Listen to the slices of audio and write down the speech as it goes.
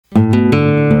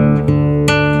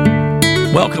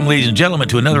Welcome, ladies and gentlemen,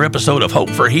 to another episode of Hope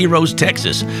for Heroes,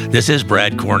 Texas. This is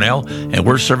Brad Cornell, and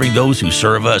we're serving those who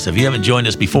serve us. If you haven't joined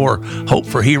us before, Hope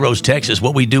for Heroes, Texas,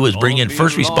 what we do is bring in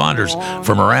first responders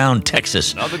from around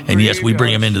Texas. And yes, we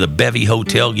bring them into the Bevy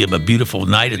Hotel, give them a beautiful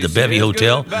night at the Bevy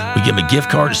Hotel. We give them a gift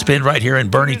card to spend right here in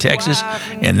Boerne, Texas,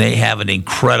 and they have an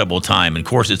incredible time. And of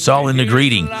course, it's all in the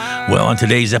greeting. Well, on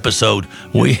today's episode,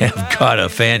 we have got a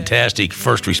fantastic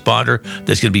first responder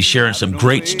that's going to be sharing some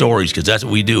great stories, because that's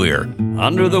what we do here.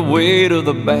 Under the weight of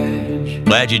the badge,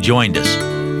 Glad you joined us.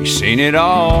 he's seen it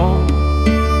all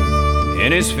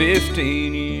in his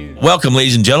 15 years. Welcome,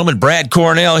 ladies and gentlemen. Brad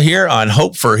Cornell here on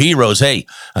Hope for Heroes. Hey,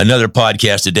 another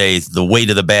podcast today, the Weight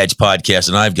of the Badge podcast,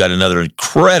 and I've got another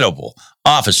incredible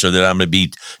officer that I'm going to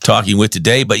be talking with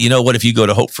today. But you know what? If you go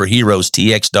to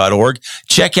hopeforheroestx.org,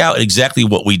 check out exactly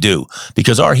what we do,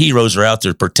 because our heroes are out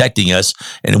there protecting us,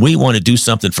 and we want to do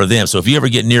something for them. So if you ever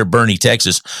get near Boerne,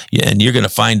 Texas, and you're going to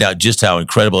find out just how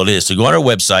incredible it is. So go on our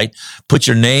website, put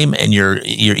your name and your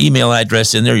email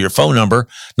address in there, your phone number.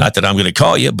 Not that I'm going to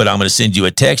call you, but I'm going to send you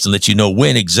a text and let you know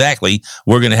when exactly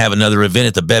we're going to have another event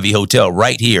at the Bevy Hotel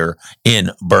right here in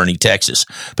Boerne, Texas.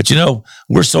 But you know,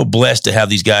 we're so blessed to have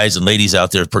these guys and ladies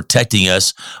out there protecting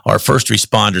us, our first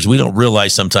responders. We don't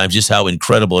realize sometimes just how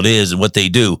incredible it is and what they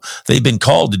do. They've been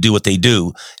called to do what they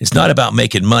do. It's not about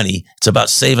making money. It's about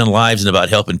saving lives and about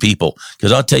helping people.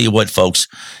 Because I'll tell you what, folks,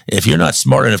 if you're not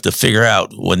smart enough to figure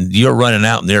out when you're running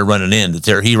out and they're running in that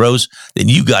they're heroes, then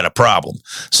you got a problem.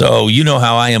 So you know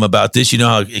how I am about this. You know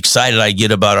how excited I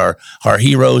get about our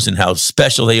heroes and how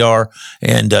special they are.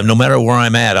 And no matter where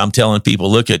I'm at, I'm telling people,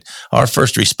 look at our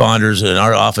first responders and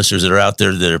our officers that are out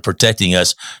there that are protecting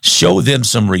us. Show them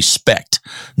some respect,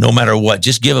 no matter what.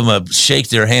 Just give them a shake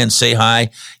their hand, say hi.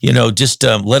 You know, just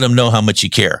let them know how much you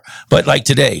care. But like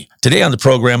today on the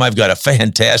program, I've got a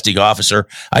fantastic officer.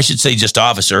 I should say just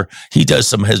officer. He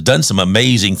has done some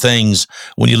amazing things.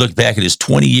 When you look back at his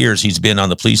 20 years he's been on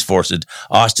the police force at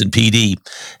Austin PD,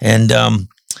 and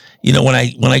you know, when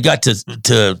I got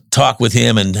to talk with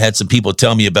him and had some people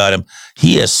tell me about him,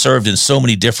 he has served in so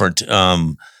many different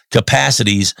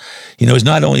capacities. You know, he's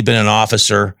not only been an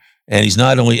officer, and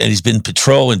he's been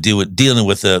patrol and dealing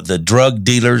with the drug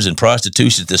dealers and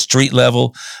prostitution at the street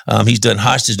level. He's done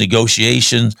hostage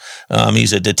negotiations.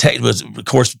 He's a detective. Of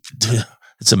course,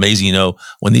 it's amazing, you know,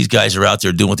 when these guys are out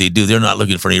there doing what they do, they're not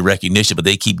looking for any recognition, but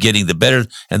they keep getting the better,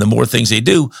 and the more things they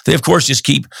do, they of course just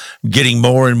keep getting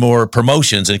more and more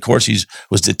promotions. And of course, he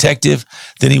was detective.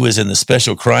 Then he was in the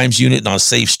special crimes unit and on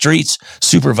safe streets,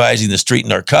 supervising the street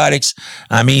narcotics.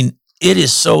 I mean, it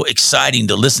is so exciting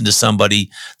to listen to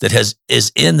somebody that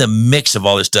is in the mix of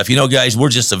all this stuff. You know, guys, we're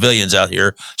just civilians out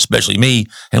here, especially me.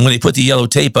 And when they put the yellow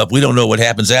tape up, we don't know what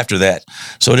happens after that.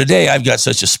 So today I've got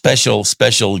such a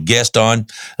special guest on.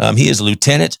 He is a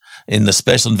lieutenant in the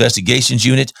Special Investigations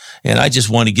Unit. And I just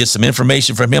want to get some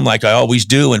information from him like I always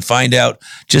do and find out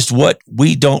just what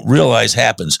we don't realize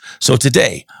happens. So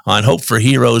today on Hope for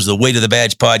Heroes, the Weight of the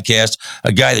Badge podcast,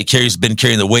 a guy that been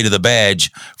carrying the weight of the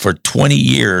badge for 20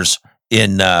 years.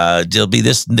 It'll be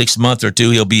this next month or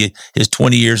two. He'll be his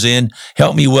 20 years in.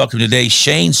 Help me welcome today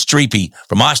Shane Streepy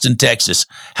from Austin, Texas.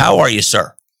 How are you,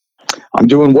 sir? I'm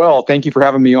doing well. Thank you for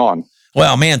having me on.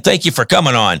 Well, man, thank you for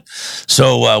coming on.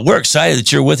 So we're excited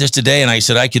that you're with us today. And I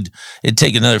said it'd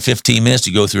take another 15 minutes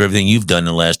to go through everything you've done in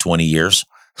the last 20 years.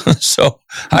 So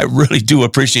I really do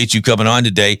appreciate you coming on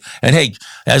today. And hey,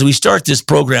 as we start this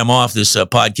program off, this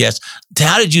podcast,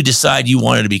 how did you decide you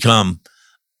wanted to become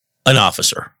an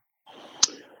officer?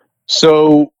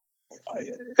 So,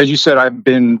 as you said, I've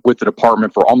been with the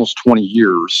department for almost 20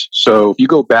 years. So if you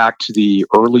go back to the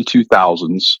early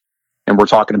 2000s, and we're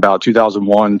talking about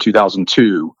 2001,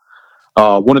 2002,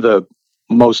 one of the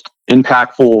most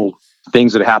impactful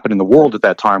things that happened in the world at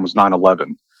that time was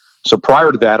 9/11. So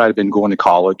prior to that, I'd been going to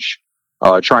college,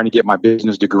 trying to get my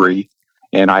business degree,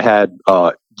 and I had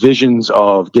visions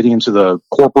of getting into the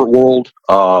corporate world.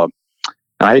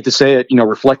 And I hate to say it, you know,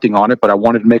 reflecting on it, but I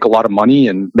wanted to make a lot of money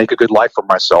and make a good life for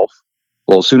myself.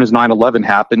 Well, as soon as 9/11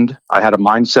 happened, I had a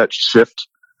mindset shift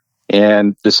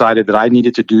and decided that I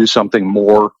needed to do something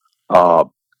more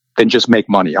than just make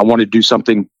money. I wanted to do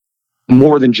something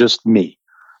more than just me.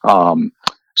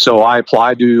 So I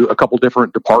applied to a couple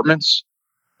different departments.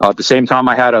 At the same time,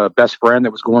 I had a best friend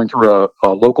that was going through a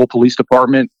local police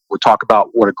department, would talk about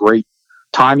what a great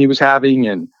time he was having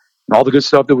and all the good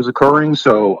stuff that was occurring.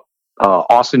 So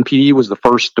Austin PD was the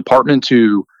first department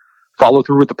to follow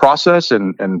through with the process,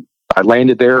 and I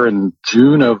landed there in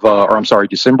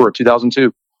December of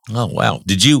 2002. Oh, wow.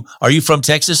 Are you from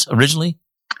Texas originally?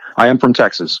 I am from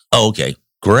Texas. Oh, okay.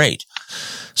 Great.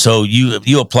 So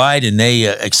you applied and they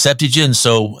accepted you. And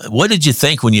so what did you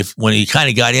think when you kind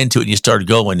of got into it and you started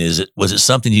going? Was it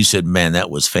something you said, man, that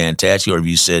was fantastic? Or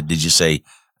did you say,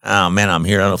 oh man, I'm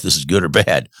here. I don't know if this is good or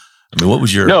bad. I mean, what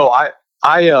was your... No,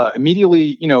 I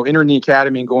immediately, entering the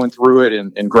academy and going through it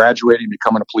and graduating,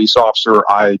 becoming a police officer.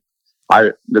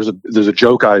 There's a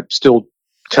joke I still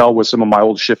tell with some of my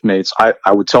old shift mates.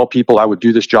 I would tell people I would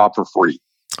do this job for free.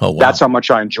 Oh, wow. That's how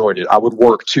much I enjoyed it. I would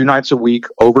work 2 nights a week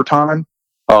overtime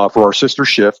for our sister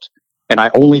shift. And I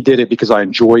only did it because I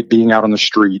enjoyed being out on the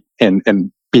street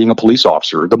and being a police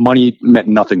officer. The money meant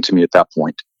nothing to me at that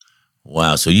point.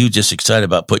 Wow. So you just excited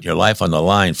about putting your life on the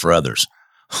line for others.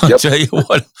 I'll Yep. tell you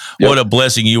what a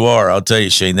blessing you are. I'll tell you,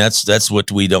 Shane, that's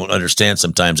what we don't understand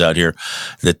sometimes out here,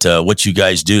 that what you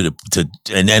guys do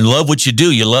and love what you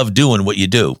do. You love doing what you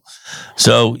do.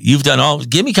 So you've done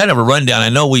give me kind of a rundown. I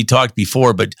know we talked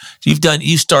before, but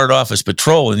you started off as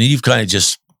patrol and then you've kind of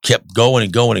just kept going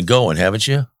and going and going, haven't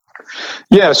you?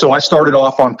 Yeah, so I started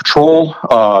off on patrol,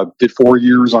 did 4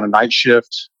 years on a night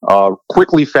shift,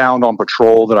 quickly found on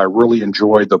patrol that I really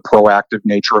enjoyed the proactive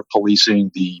nature of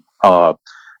policing, the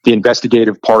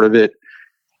investigative part of it.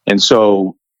 And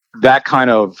so that kind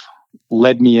of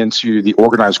led me into the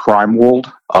organized crime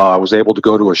world. I was able to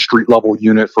go to a street level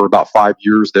unit for about 5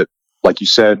 years that, like you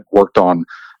said, worked on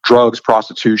drugs,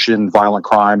 prostitution, violent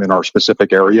crime in our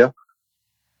specific area.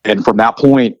 And from that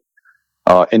point,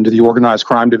 into the organized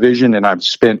crime division, and I've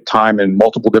spent time in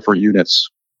multiple different units.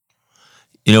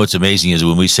 You know, what's amazing is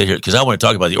when we sit here, because I want to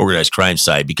talk about the organized crime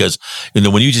side, because,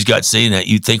 when you just got saying that,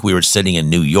 you'd think we were sitting in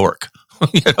New York.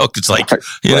 It's like,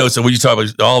 so when you talk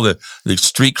about all the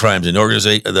street crimes and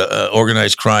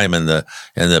organized crime and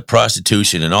the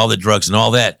prostitution and all the drugs and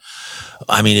all that,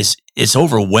 I mean, it's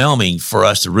overwhelming for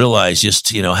us to realize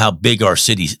just, how big our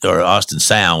city or Austin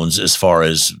sounds as far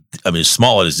as, as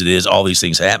small as it is, all these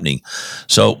things happening.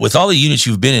 So with all the units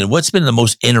you've been in, what's been the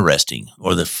most interesting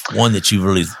or the one that you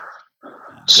really...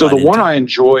 So the one I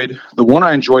enjoyed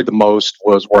the most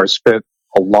was where I spent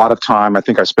a lot of time. I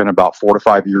think I spent about 4 to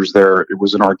 5 years there. It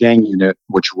was in our gang unit,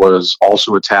 which was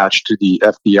also attached to the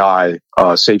FBI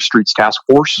Safe Streets Task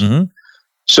Force. Mm-hmm.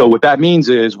 So what that means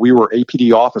is we were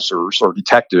APD officers or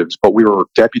detectives, but we were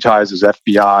deputized as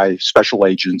FBI special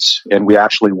agents, and we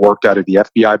actually worked out of the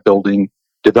FBI building,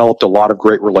 developed a lot of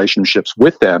great relationships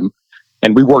with them,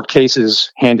 and we worked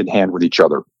cases hand in hand with each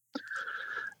other.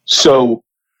 So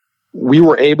we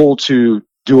were able to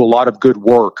do a lot of good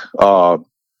work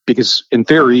because in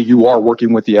theory, you are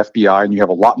working with the FBI and you have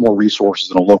a lot more resources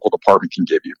than a local department can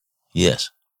give you.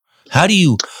 Yes. How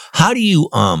long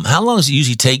does it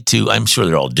usually take I'm sure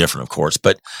they're all different, of course,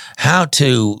 but how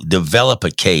to develop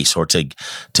a case or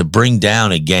to bring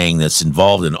down a gang that's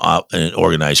involved in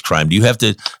organized crime? Do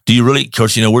you really, of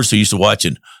course, we're so used to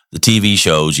watching the TV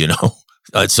shows,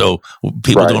 so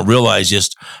people don't realize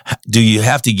just, do you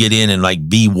have to get in and like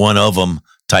be one of them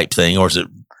type thing, or is it,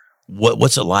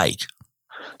 what's it like?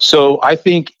 So I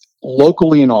think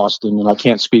locally in Austin, and I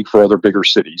can't speak for other bigger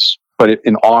cities, but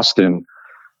in Austin,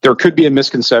 there could be a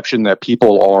misconception that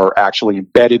people are actually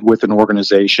embedded with an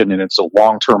organization and it's a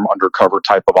long-term undercover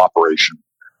type of operation.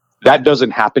 That doesn't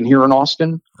happen here in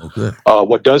Austin. Okay.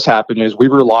 What does happen is we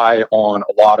rely on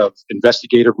a lot of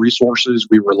investigative resources.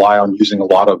 We rely on using a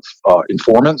lot of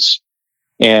informants,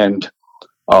 and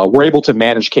we're able to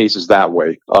manage cases that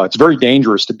way. It's very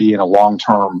dangerous to be in a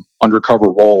long-term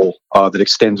undercover role that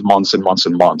extends months and months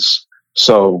and months.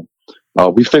 So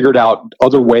we figured out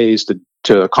other ways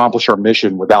to accomplish our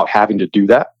mission without having to do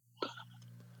that.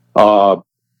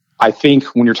 I think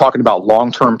when you're talking about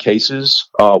long-term cases,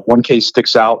 one case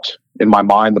sticks out in my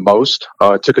mind the most.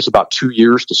 It took us about 2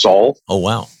 years to solve. Oh,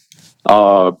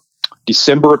 wow.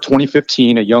 December of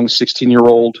 2015, a young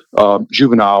 16-year-old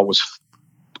juvenile was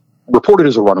reported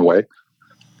as a runaway.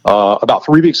 About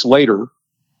 3 weeks later,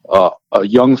 a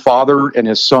young father and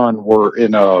his son were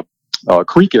in a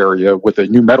creek area with a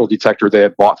new metal detector they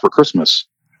had bought for Christmas.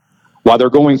 While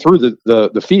they're going through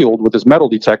the field with this metal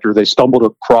detector, they stumbled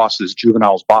across this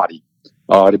juvenile's body.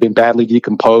 It had been badly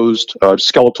decomposed,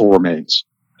 skeletal remains.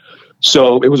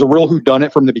 So it was a real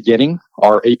whodunit from the beginning.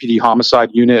 Our APD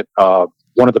homicide unit,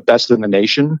 one of the best in the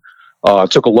nation,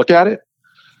 took a look at it.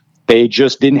 They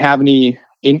just didn't have they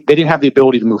didn't have the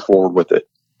ability to move forward with it.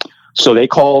 So they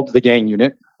called the gang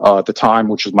unit at the time,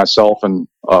 which was myself and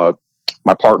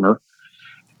my partner.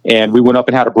 And we went up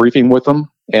and had a briefing with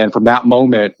them. And from that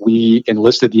moment, we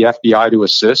enlisted the FBI to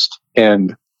assist.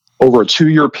 And over a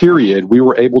 2-year period, we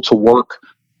were able to work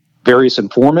various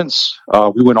informants.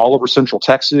 We went all over Central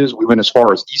Texas. We went as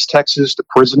far as East Texas to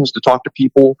prisons to talk to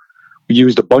people. We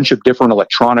used a bunch of different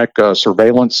electronic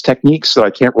surveillance techniques that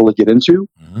I can't really get into.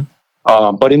 Mm-hmm.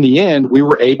 But in the end, we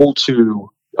were able to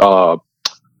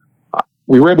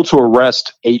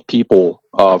arrest 8 people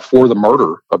for the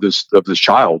murder of this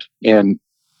child. And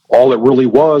all it really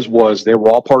was they were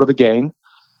all part of a gang.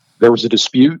 There was a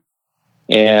dispute,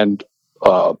 and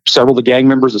several of the gang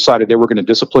members decided they were going to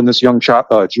discipline this young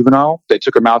juvenile. They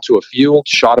took him out to a field,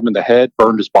 shot him in the head,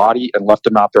 burned his body, and left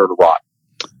him out there to rot.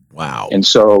 Wow. And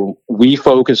so we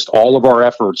focused all of our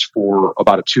efforts for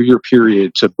about a 2-year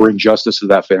period to bring justice to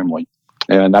that family.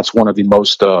 And that's one of the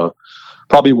most,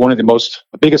 probably one of the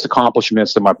biggest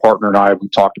accomplishments that my partner and I, we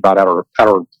talked about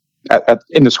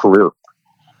in this career.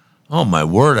 Oh my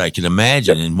word. I can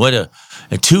imagine. And what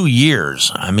 2 years.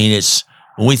 I mean, it's,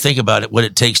 when we think about it, what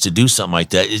it takes to do something like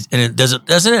that, and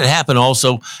doesn't it happen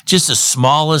also, just the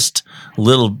smallest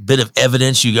little bit of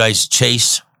evidence you guys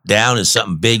chase down as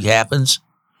something big happens?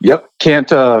 Yep.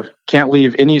 Can't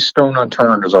leave any stone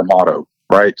unturned is our motto,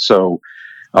 right? So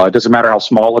it doesn't matter how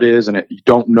small it is, and you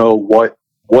don't know what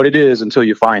it is until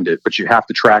you find it, but you have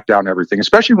to track down everything,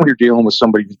 especially when you're dealing with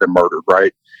somebody who's been murdered,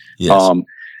 right? Yes.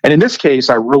 And in this case,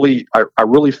 I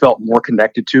really felt more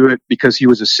connected to it because he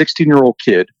was a 16-year-old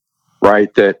kid,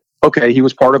 right? That, okay, he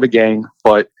was part of a gang,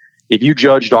 but if you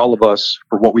judged all of us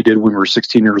for what we did when we were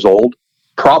 16 years old,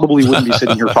 probably wouldn't be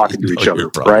sitting here talking to each other,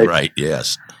 right? Right,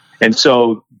 yes. And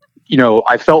so,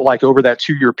 I felt like over that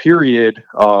 2-year period,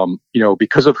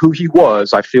 because of who he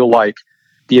was, I feel like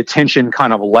the attention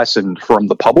kind of lessened from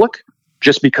the public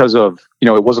just because of,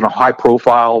 it wasn't a high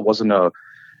profile, it wasn't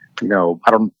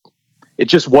it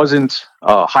just wasn't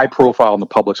high profile in the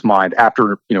public's mind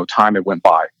after, time had went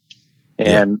by.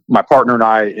 And my partner and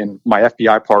I, and my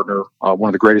FBI partner, one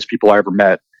of the greatest people I ever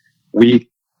met, we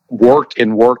worked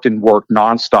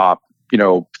nonstop,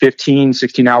 15,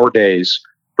 16-hour days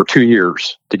for 2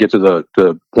 years to get to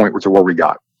the point where we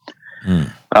got.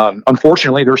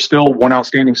 Unfortunately, there's still one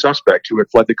outstanding suspect who had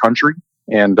fled the country,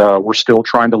 and we're still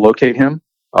trying to locate him.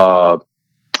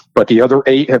 But the other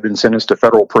 8 have been sentenced to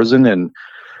federal prison, and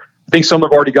I think some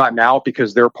have already gotten out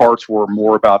because their parts were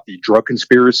more about the drug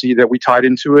conspiracy that we tied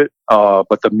into it.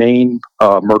 But the main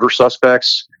murder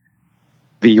suspects,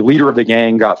 the leader of the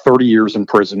gang got 30 years in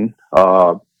prison.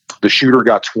 The shooter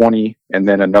got 20, and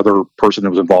then another person that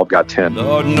was involved got 10.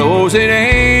 Lord knows it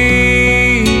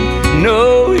ain't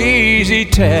no easy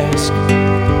task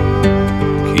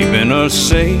keeping us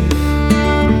safe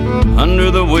under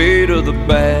the weight of the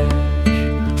badge.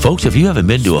 Folks, if you haven't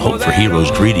been to a Hope for Heroes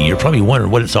greeting, you're probably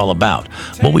wondering what it's all about.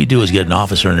 What we do is get an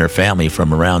officer and their family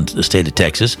from around the state of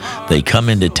Texas. They come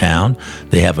into town.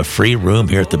 They have a free room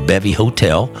here at the Bevy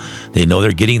Hotel. They know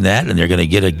they're getting that, and they're going to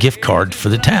get a gift card for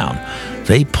the town.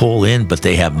 They pull in, but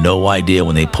they have no idea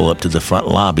when they pull up to the front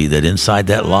lobby that inside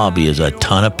that lobby is a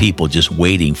ton of people just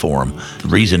waiting for them. The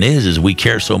reason is we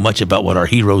care so much about what our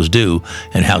heroes do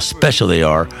and how special they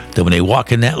are that when they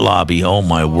walk in that lobby, oh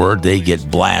my word, they get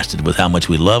blasted with how much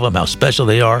we love them, how special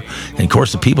they are. And of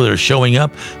course, the people that are showing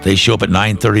up, they show up at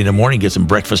 9:30 in the morning, get some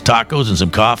breakfast tacos and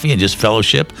some coffee and just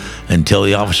fellowship until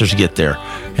the officers get there.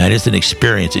 And it's an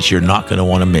experience that you're not going to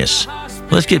want to miss.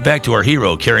 Let's get back to our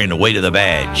hero carrying the weight of the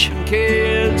badge.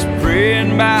 Kids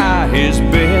praying by his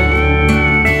bed.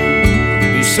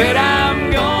 He said,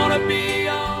 I'm gonna be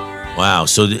all right. Wow.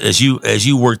 So as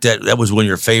you worked that was one of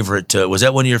your favorite, was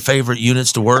that one of your favorite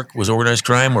units to work, was organized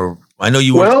crime? Or I know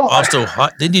you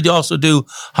didn't you also do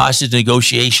hostage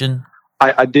negotiation?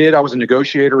 I did. I was a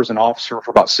negotiator as an officer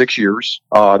for about 6 years.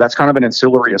 That's kind of an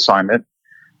ancillary assignment.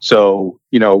 So,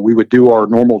 we would do our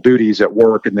normal duties at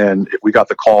work. And then if we got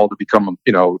the call to become,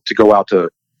 to go out to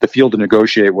the field to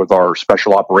negotiate with our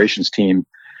special operations team,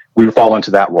 we would fall into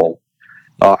that role.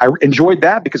 I enjoyed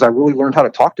that because I really learned how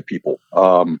to talk to people.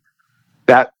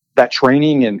 That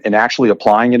training and actually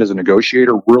applying it as a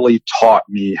negotiator really taught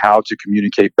me how to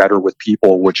communicate better with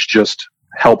people, which just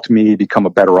helped me become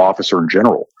a better officer in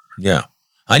general. Yeah.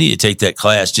 I need to take that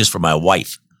class just for my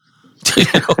wife.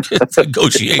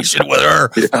 Negotiation with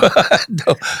her.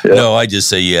 No, I just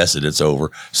say yes and it's over.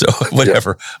 So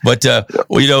whatever. Yeah.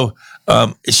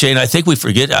 But Shane, I think we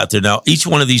forget out there now. Each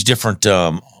one of these different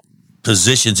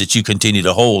positions that you continue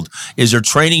to hold, is there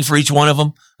training for each one of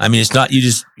them? I mean, it's not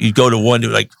you go to one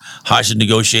like hostage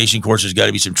negotiation course. There's got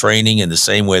to be some training, and the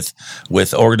same with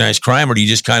organized crime. Or do you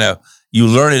just kind of you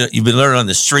learn it? You've been learning on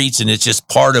the streets, and it's just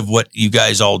part of what you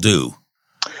guys all do.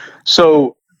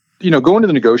 So. Going to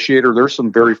the negotiator, there's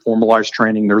some very formalized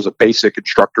training. There's a basic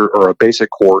instructor or a basic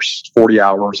course, 40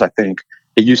 hours, I think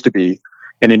it used to be.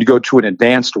 And then you go to an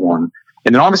advanced one.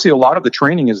 And then obviously a lot of the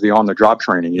training is the on-the-job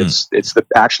training. It's the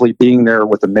actually being there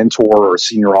with a mentor or a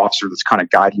senior officer that's kind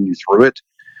of guiding you through it.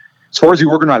 as far as the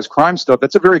organized crime stuff,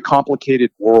 that's a very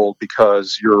complicated world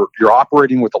because you're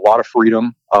operating with a lot of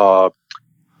freedom.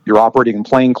 You're operating in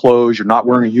plain clothes. You're not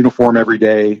wearing a uniform every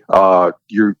day.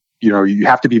 You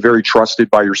have to be very trusted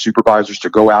by your supervisors to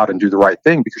go out and do the right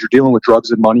thing because you're dealing with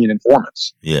drugs and money and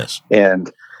informants. Yes.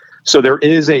 And so there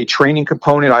is a training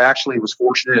component. I actually was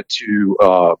fortunate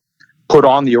to put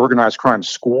on the organized crime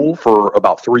school for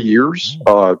about 3 years.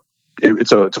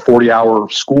 It's a 40-hour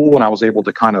school, and I was able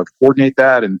to kind of coordinate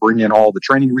that and bring in all the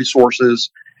training resources.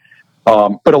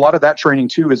 But a lot of that training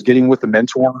too is getting with a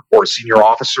mentor or a senior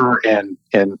officer and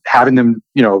having them,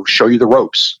 show you the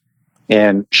ropes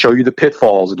and show you the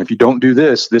pitfalls. And if you don't do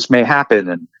this, this may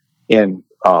happen, and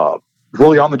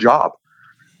really on the job.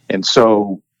 And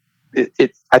so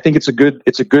I think it's a good way.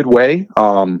 It's a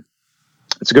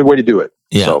good way to do it.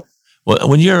 Yeah. So. Well,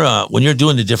 when you're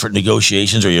doing the different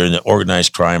negotiations, or you're in the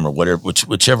organized crime, or whatever,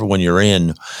 whichever one you're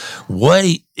in,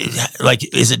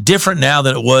 is it different now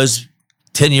than it was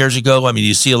 10 years ago? I mean,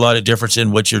 you see a lot of difference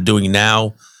in what you're doing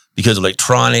now because of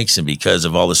electronics and because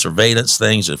of all the surveillance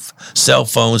things of cell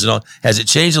phones and all. Has it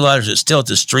changed a lot, or is it still at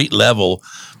the street level,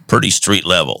 pretty street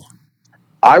level?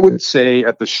 I would say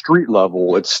at the street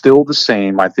level, it's still the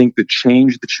same. I think the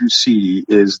change that you see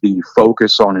is the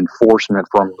focus on enforcement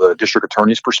from the district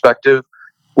attorney's perspective,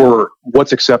 or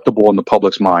what's acceptable in the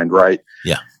public's mind, right?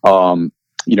 Yeah.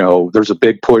 There's a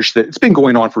big push that it's been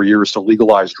going on for years to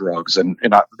legalize drugs, and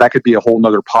that could be a whole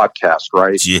nother podcast,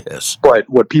 right? Yes. But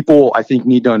what people, I think,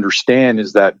 need to understand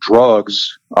is that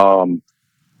drugs,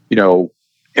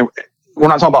 we're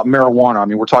not talking about marijuana. I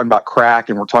mean, we're talking about crack,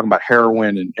 and we're talking about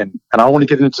heroin, and I don't want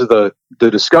to get into the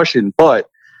discussion, but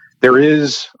there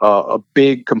is a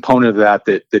big component of that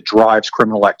drives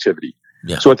criminal activity.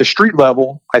 Yeah. So at the street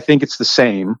level, I think it's the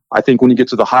same. I think when you get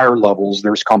to the higher levels,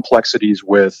 there's complexities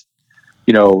with,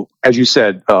 as you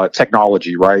said,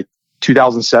 technology, right?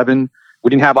 2007, we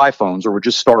didn't have iPhones, or we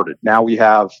just started. Now we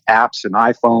have apps and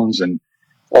iPhones and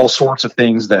all sorts of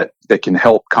things that can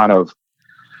help kind of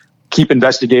keep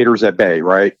investigators at bay,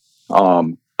 right?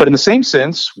 But in the same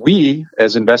sense, we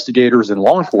as investigators and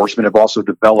law enforcement have also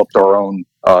developed our own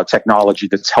technology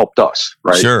that's helped us,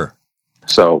 right? Sure.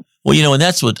 So, well, and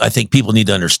that's what I think people need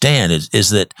to understand is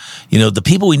that, the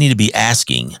people we need to be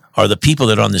asking are the people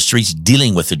that are on the streets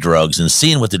dealing with the drugs and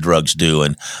seeing what the drugs do.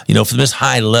 And, from this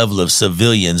high level of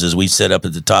civilians, as we set up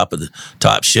at the top of the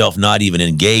top shelf, not even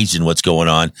engaged in what's going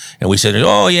on. And we said,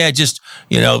 oh, yeah, just,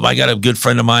 I got a good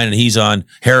friend of mine and he's on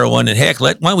heroin, and heck,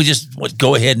 why don't we just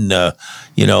go ahead and,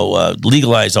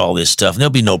 legalize all this stuff? And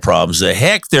there'll be no problems. The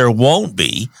heck, there won't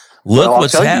be. Look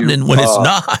what's happening when it's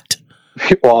not.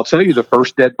 Well, I'll tell you, the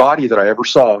first dead body that I ever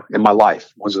saw in my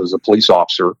life was as a police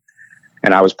officer.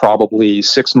 And I was probably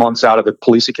 6 months out of the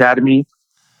police academy,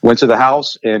 went to the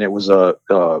house, and it was a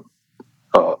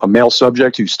male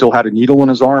subject who still had a needle in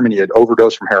his arm, and he had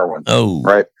overdosed from heroin. Oh,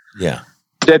 right. Yeah.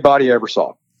 Dead body I ever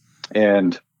saw.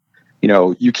 And,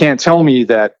 you can't tell me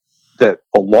that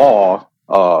a law,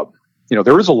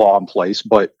 there is a law in place,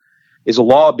 but is a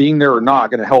law being there or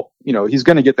not going to help? He's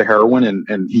going to get the heroin,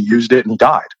 and he used it and he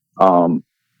died.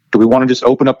 Do we want to just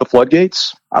open up the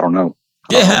floodgates? I don't know.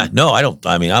 Yeah, no, I don't.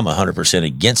 I mean, I'm 100%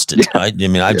 against it. Yeah.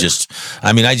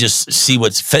 I just see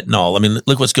what's fentanyl. I mean,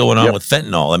 look what's going on with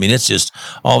fentanyl. I mean, it's just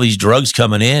all these drugs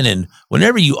coming in, and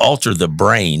whenever you alter the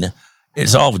brain,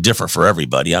 it's all different for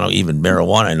everybody. Even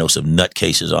marijuana, I know some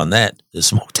nutcases on that. They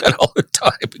smoke that all the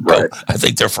time. Right. I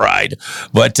think they're fried,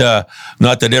 but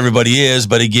not that everybody is.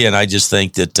 But again, I just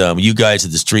think that you guys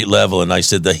at the street level, and I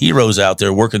said the heroes out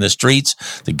there working the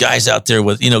streets, the guys out there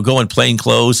with going plain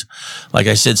clothes. Like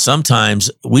I said, sometimes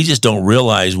we just don't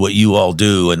realize what you all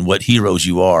do and what heroes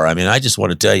you are. I mean, I just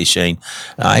want to tell you, Shane,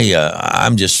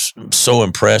 I'm just so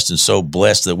impressed and so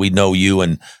blessed that we know you,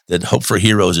 and that Hope for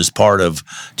Heroes is part of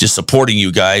just supporting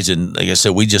you guys. And like I said,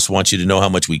 we just want you to know how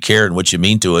much we care and what you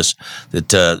mean to us. That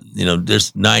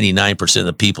there's 99% of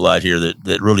the people out here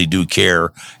that really do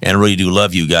care and really do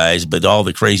love you guys. But all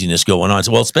the craziness going on,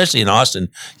 well, especially in Austin,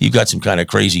 you've got some kind of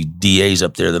crazy DAs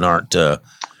up there that aren't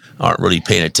really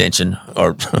paying attention.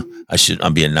 Or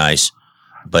I'm being nice,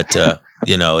 but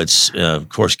it's of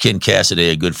course Ken Cassidy,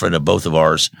 a good friend of both of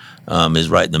ours, is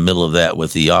right in the middle of that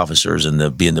with the officers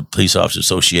and being the Police Officers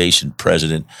Association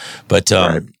president. But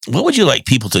right. What would you like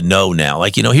people to know now?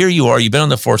 Like, here you are, you've been on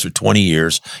the force for 20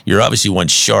 years. You're obviously one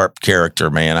sharp character,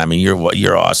 man. I mean,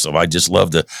 you're awesome. I just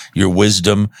love your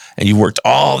wisdom, and you worked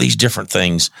all these different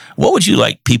things. What would you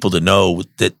like people to know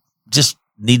that just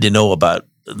need to know about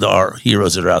our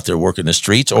heroes that are out there working the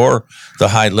streets, or the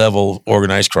high level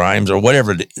organized crimes, or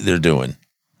whatever they're doing?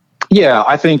 Yeah,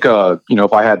 I think,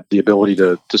 if I had the ability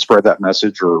to spread that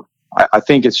message, or I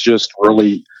think it's just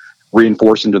really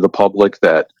reinforcing to the public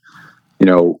that,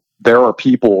 there are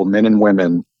people, men and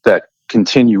women, that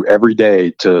continue every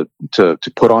day to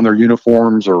put on their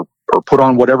uniforms or put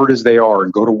on whatever it is they are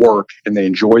and go to work, and they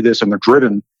enjoy this and they're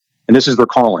driven, and this is their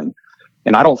calling.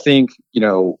 And I don't think,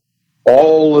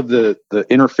 all of the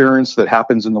interference that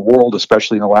happens in the world,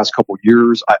 especially in the last couple of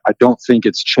years, I don't think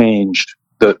it's changed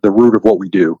the root of what we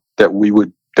do, that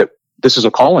this is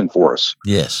a calling for us.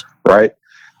 Yes. Right.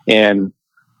 And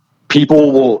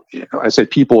people will,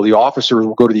 the officers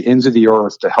will go to the ends of the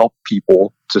earth to help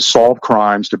people, to solve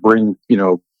crimes, to bring,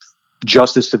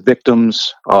 justice to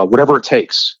victims, whatever it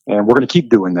takes. And we're going to keep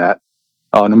doing that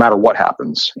no matter what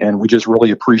happens. And we just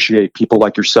really appreciate people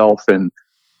like yourself and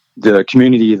the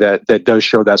community that does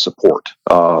show that support.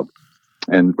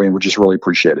 And we just really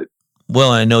appreciate it.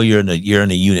 Well, I know you're in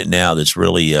a unit now that's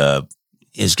really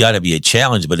it's got to be a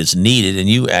challenge, but it's needed. And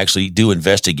you actually do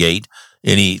investigate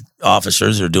any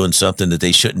officers that are doing something that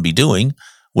they shouldn't be doing,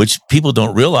 which people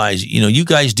don't realize. You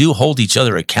guys do hold each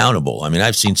other accountable. I mean,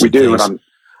 I've seen some things.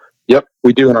 Yep,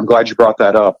 we do, and I'm glad you brought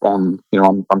that up. I'm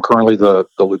currently the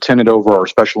lieutenant over our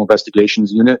special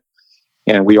investigations unit,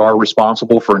 and we are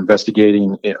responsible for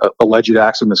investigating alleged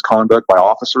acts of misconduct by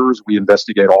officers. We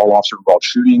investigate all officer-involved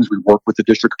shootings. We work with the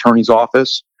district attorney's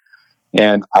office,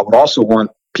 and I would also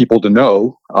want people to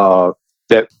know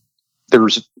that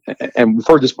there's, and we've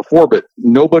heard this before, but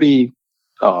nobody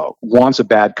wants a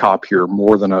bad cop here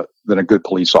more than a good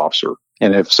police officer.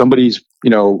 And if somebody's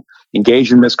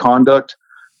engaged in misconduct,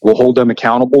 we'll hold them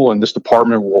accountable, and this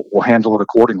department will handle it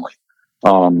accordingly.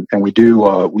 And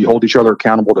we hold each other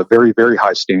accountable to very, very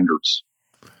high standards.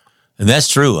 And that's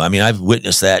true. I mean, I've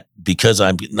witnessed that because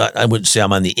I wouldn't say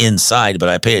I'm on the inside, but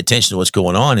I pay attention to what's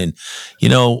going on. And,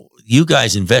 you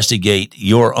guys investigate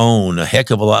your own a heck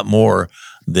of a lot more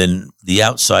than the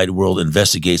outside world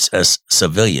investigates us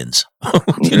civilians.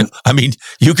 I mean,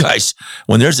 you guys,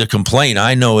 when there's a complaint,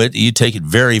 I know it, you take it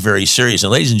very, very serious.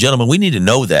 And ladies and gentlemen, we need to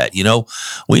know that,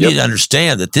 we need to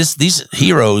understand that these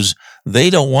heroes,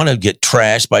 they don't want to get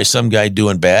trashed by some guy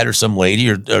doing bad or some lady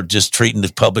or just treating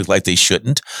the public like they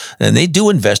shouldn't. And they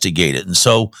do investigate it. And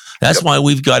so that's why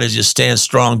we've got to just stand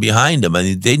strong behind them. I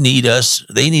mean, they need us.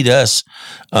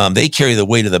 They carry the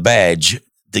weight of the badge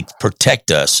to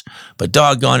protect us. But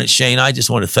doggone it, Shane, I just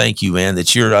want to thank you, man,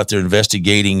 that you're out there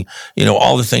investigating,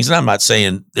 all the things. And I'm not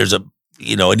saying there's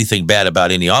anything bad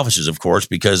about any officers, of course,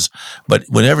 but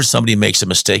whenever somebody makes a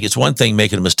mistake, it's one thing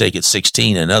making a mistake at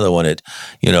 16, another one at,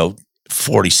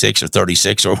 46 or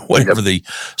 36 or whatever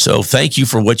so thank you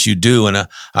for what you do. And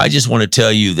I just want to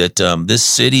tell you that this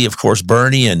city, of course,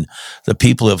 Bernie and the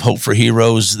people of Hope for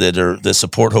Heroes that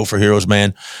support Hope for Heroes,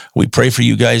 man, we pray for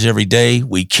you guys every day.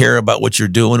 We care about what you're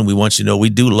doing, and we want you to know we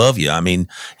do love you. I mean,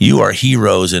 you are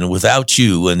heroes, and without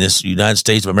you in this United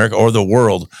States of America or the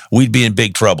world, we'd be in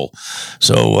big trouble.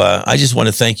 So I just want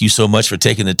to thank you so much for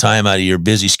taking the time out of your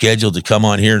busy schedule to come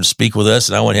on here and speak with us,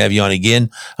 and I want to have you on again.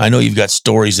 I know you've got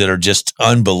stories that are just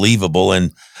unbelievable,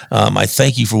 and I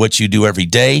thank you for what you do every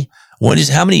day.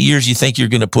 How many years do you think you're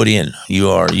going to put in?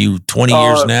 Are you 20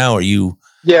 years now? Are you?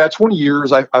 Yeah, 20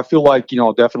 years. I feel like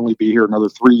I'll definitely be here another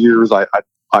 3 years.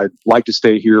 I'd like to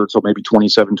stay here until maybe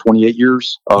 27, 28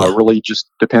 years. Really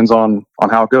just depends on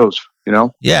how it goes.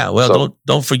 Yeah. Well, so,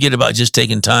 don't forget about just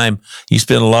taking time. You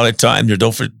spend a lot of time there.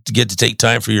 Don't forget to take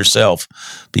time for yourself,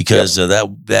 because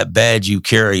that badge you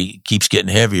carry keeps getting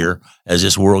heavier as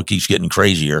this world keeps getting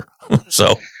crazier.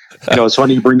 So, it's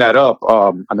funny you bring that up.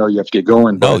 I know you have to get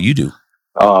going. But, you do.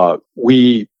 I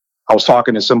was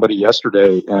talking to somebody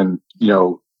yesterday, and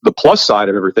the plus side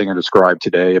of everything I described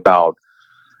today about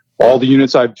all the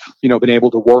units I've, been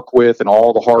able to work with, and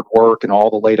all the hard work and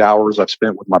all the late hours I've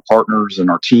spent with my partners and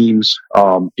our teams.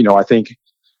 I think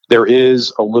there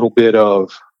is a little bit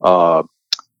of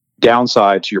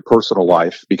downside to your personal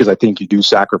life, because I think you do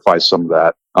sacrifice some of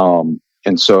that.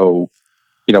 And so,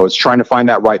 it's trying to find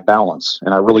that right balance.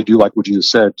 And I really do like what you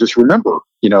just said. Just remember,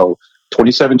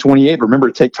 27, 28, remember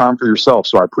to take time for yourself.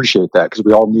 So I appreciate that, because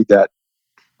we all need that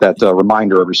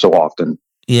reminder every so often.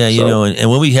 Yeah, and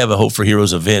when we have a Hope for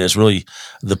Heroes event, it's really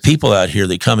the people out here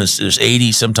that come. There's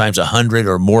 80, sometimes 100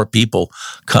 or more people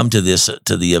come to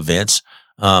the events.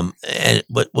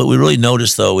 But what we really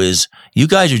notice, though, is you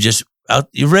guys are just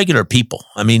you're regular people.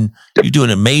 I mean, you do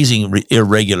an amazing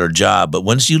irregular job. But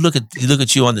once you look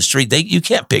at you on the street, you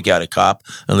can't pick out a cop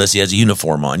unless he has a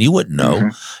uniform on. You wouldn't know.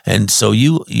 Mm-hmm. And so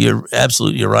you're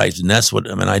absolutely right. And that's what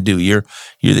I do. You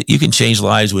can change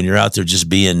lives when you're out there just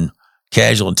being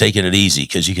casual and taking it easy,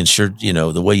 because you can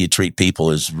the way you treat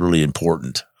people is really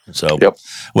important. So,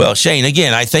 Well, Shane,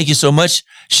 again, I thank you so much.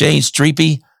 Shane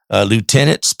Streepy,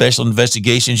 Lieutenant, Special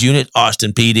Investigations Unit,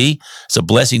 Austin PD. It's a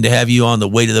blessing to have you on the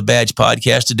Way to the Badge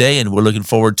podcast today, and we're looking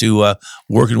forward to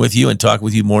working with you and talking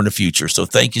with you more in the future. So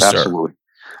thank you, sir. Absolutely.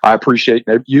 I appreciate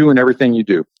you and everything you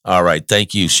do. All right.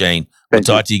 Thank you, Shane. We'll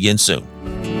talk to you again soon.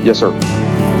 Yes, sir.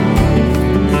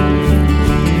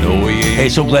 Hey,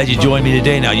 so glad you joined me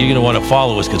today. Now, you're going to want to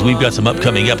follow us because we've got some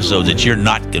upcoming episodes that you're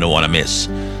not going to want to miss.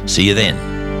 See you then.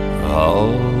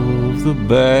 Of the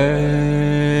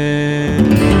bad